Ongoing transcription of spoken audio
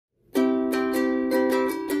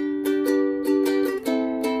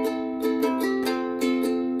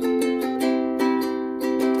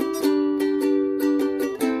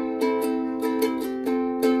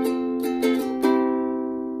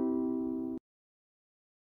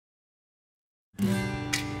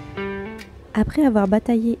Après avoir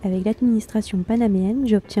bataillé avec l'administration panaméenne,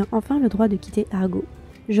 j'obtiens enfin le droit de quitter Argo.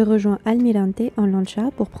 Je rejoins Almirante en lancha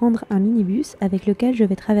pour prendre un minibus avec lequel je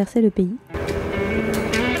vais traverser le pays.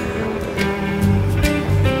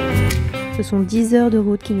 Ce sont 10 heures de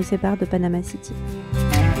route qui nous séparent de Panama City.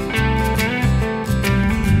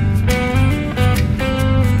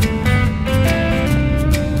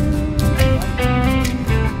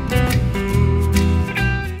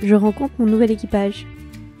 Je rencontre mon nouvel équipage.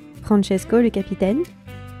 Francesco, le capitaine,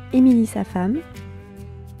 Émilie, sa femme,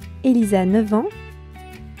 Elisa, 9 ans,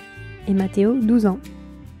 et Matteo, 12 ans.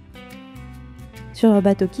 Sur leur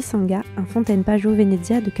bateau Kissanga, un fontaine Pajot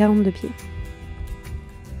Venezia de 42 pieds.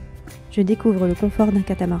 Je découvre le confort d'un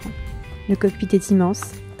catamaran. Le cockpit est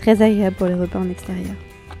immense, très agréable pour les repas en extérieur.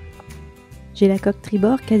 J'ai la coque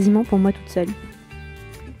tribord quasiment pour moi toute seule.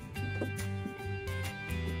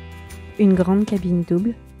 Une grande cabine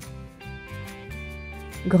double.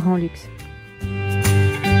 Grand luxe.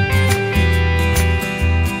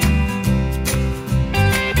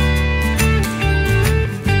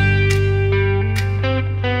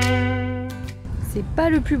 C'est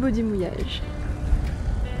pas le plus beau des mouillages.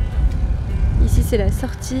 Ici c'est la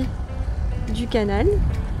sortie du canal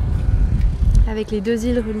avec les 2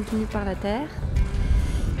 îles reliées par la terre.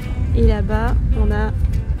 Et là-bas on a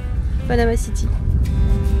Panama City.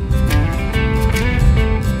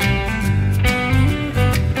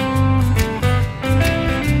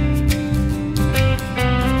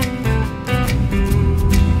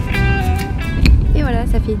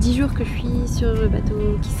 Ça fait 10 jours que je suis sur le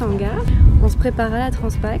bateau Kissanga. On se prépare à la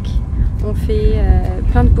Transpac. On fait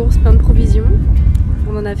plein de courses, plein de provisions.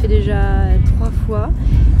 On en a fait déjà 3 fois.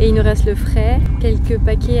 Et il nous reste le frais, quelques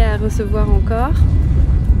paquets à recevoir encore.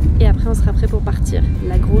 Et après on sera prêt pour partir.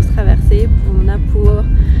 La grosse traversée, on en a pour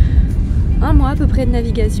 1 mois à peu près de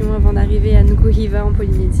navigation avant d'arriver à Nukuhiva en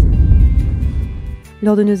Polynésie.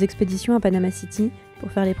 Lors de nos expéditions à Panama City,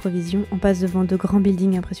 pour faire les provisions, on passe devant de grands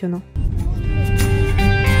buildings impressionnants.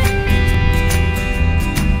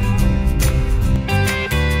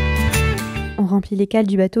 On remplit les cales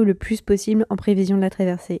du bateau le plus possible en prévision de la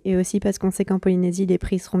traversée et aussi parce qu'on sait qu'en Polynésie les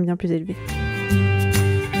prix seront bien plus élevés.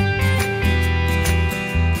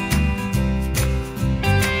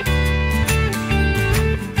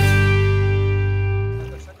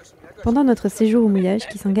 Pendant notre séjour au mouillage,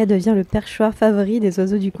 Kissanga devient le perchoir favori des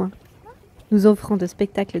oiseaux du coin, nous offrant de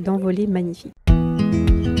spectacles d'envolée magnifiques.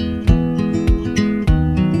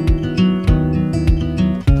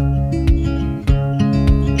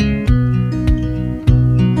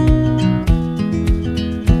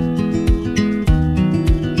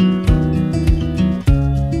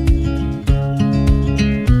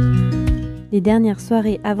 Les dernières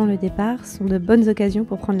soirées avant le départ sont de bonnes occasions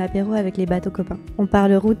pour prendre l'apéro avec les bateaux copains. On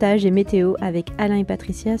parle routage et météo avec Alain et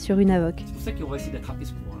Patricia sur une avoque. C'est pour ça qu'on va essayer d'attraper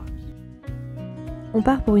ce courant-là. On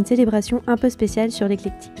part pour une célébration un peu spéciale sur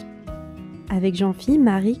l'éclectique. Avec Jean-Phi,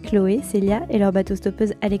 Marie, Chloé, Célia et leur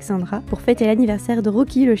bateau-stoppeuse Alexandra pour fêter l'anniversaire de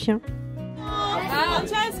Rocky le chien.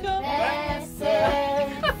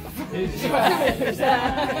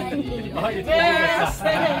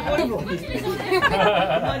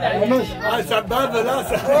 Ah, ça bave là,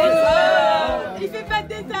 ça. Il fait pas de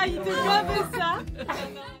détails, il te bave ça.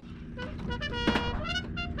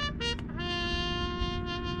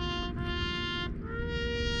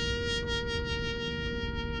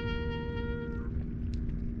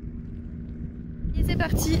 Et c'est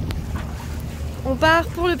parti. On part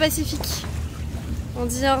pour le Pacifique. On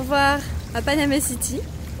dit au revoir à Panama City.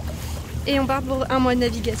 Et on part pour 1 mois de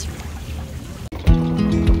navigation.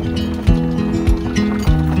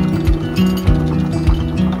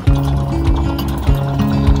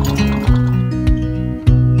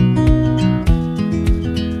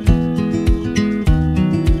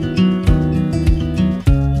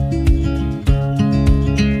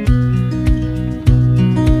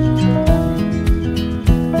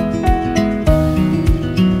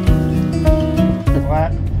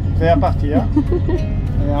 Ouais, c'est la partie, hein.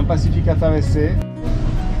 Un Pacifique à traverser.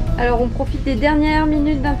 Alors on profite des dernières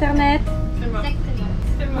minutes d'internet.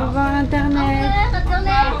 Au revoir internet. Au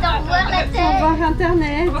revoir la terre. Au revoir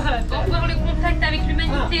internet. Au revoir le contact avec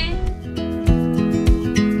l'humanité.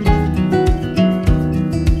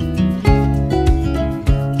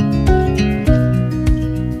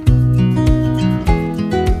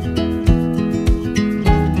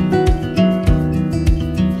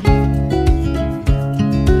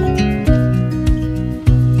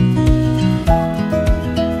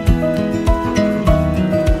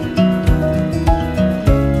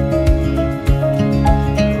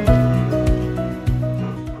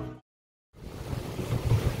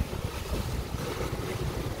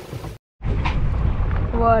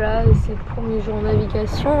 Voilà, c'est le premier jour en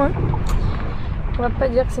navigation. Hein. On va pas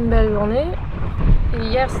dire que c'est une belle journée. Et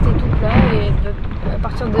hier c'était tout plat et à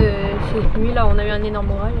partir de cette nuit là on a eu un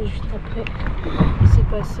énorme orage et juste après c'est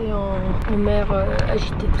passé en mer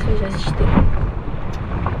agitée, très agitée.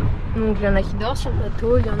 Donc il y en a qui dorment sur le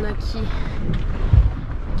bateau, il y en a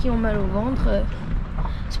qui ont mal au ventre.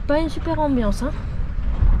 C'est pas une super ambiance hein.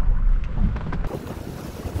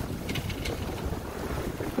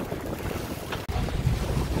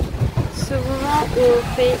 Ce moment où on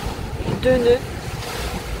fait 2 nœuds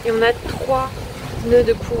et on a 3 nœuds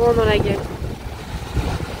de courant dans la gueule.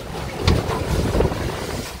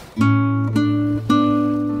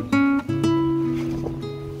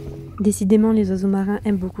 Décidément, les oiseaux marins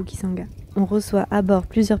aiment beaucoup Kissanga. On reçoit à bord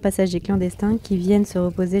plusieurs passagers clandestins qui viennent se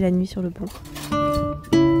reposer la nuit sur le pont.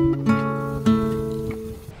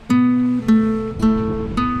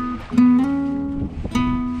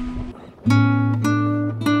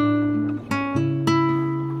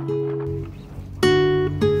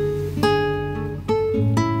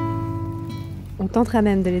 On tentera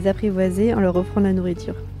même de les apprivoiser en leur offrant de la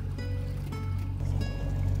nourriture.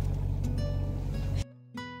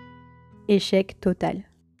 Échec total.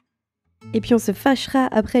 Et puis on se fâchera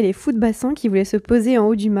après les fous de bassin qui voulaient se poser en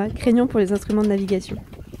haut du mât, craignant pour les instruments de navigation.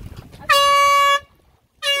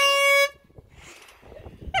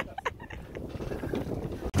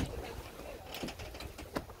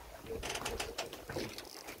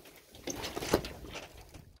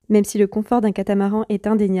 Même si le confort d'un catamaran est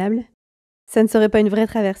indéniable, ça ne serait pas une vraie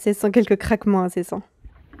traversée sans quelques craquements incessants.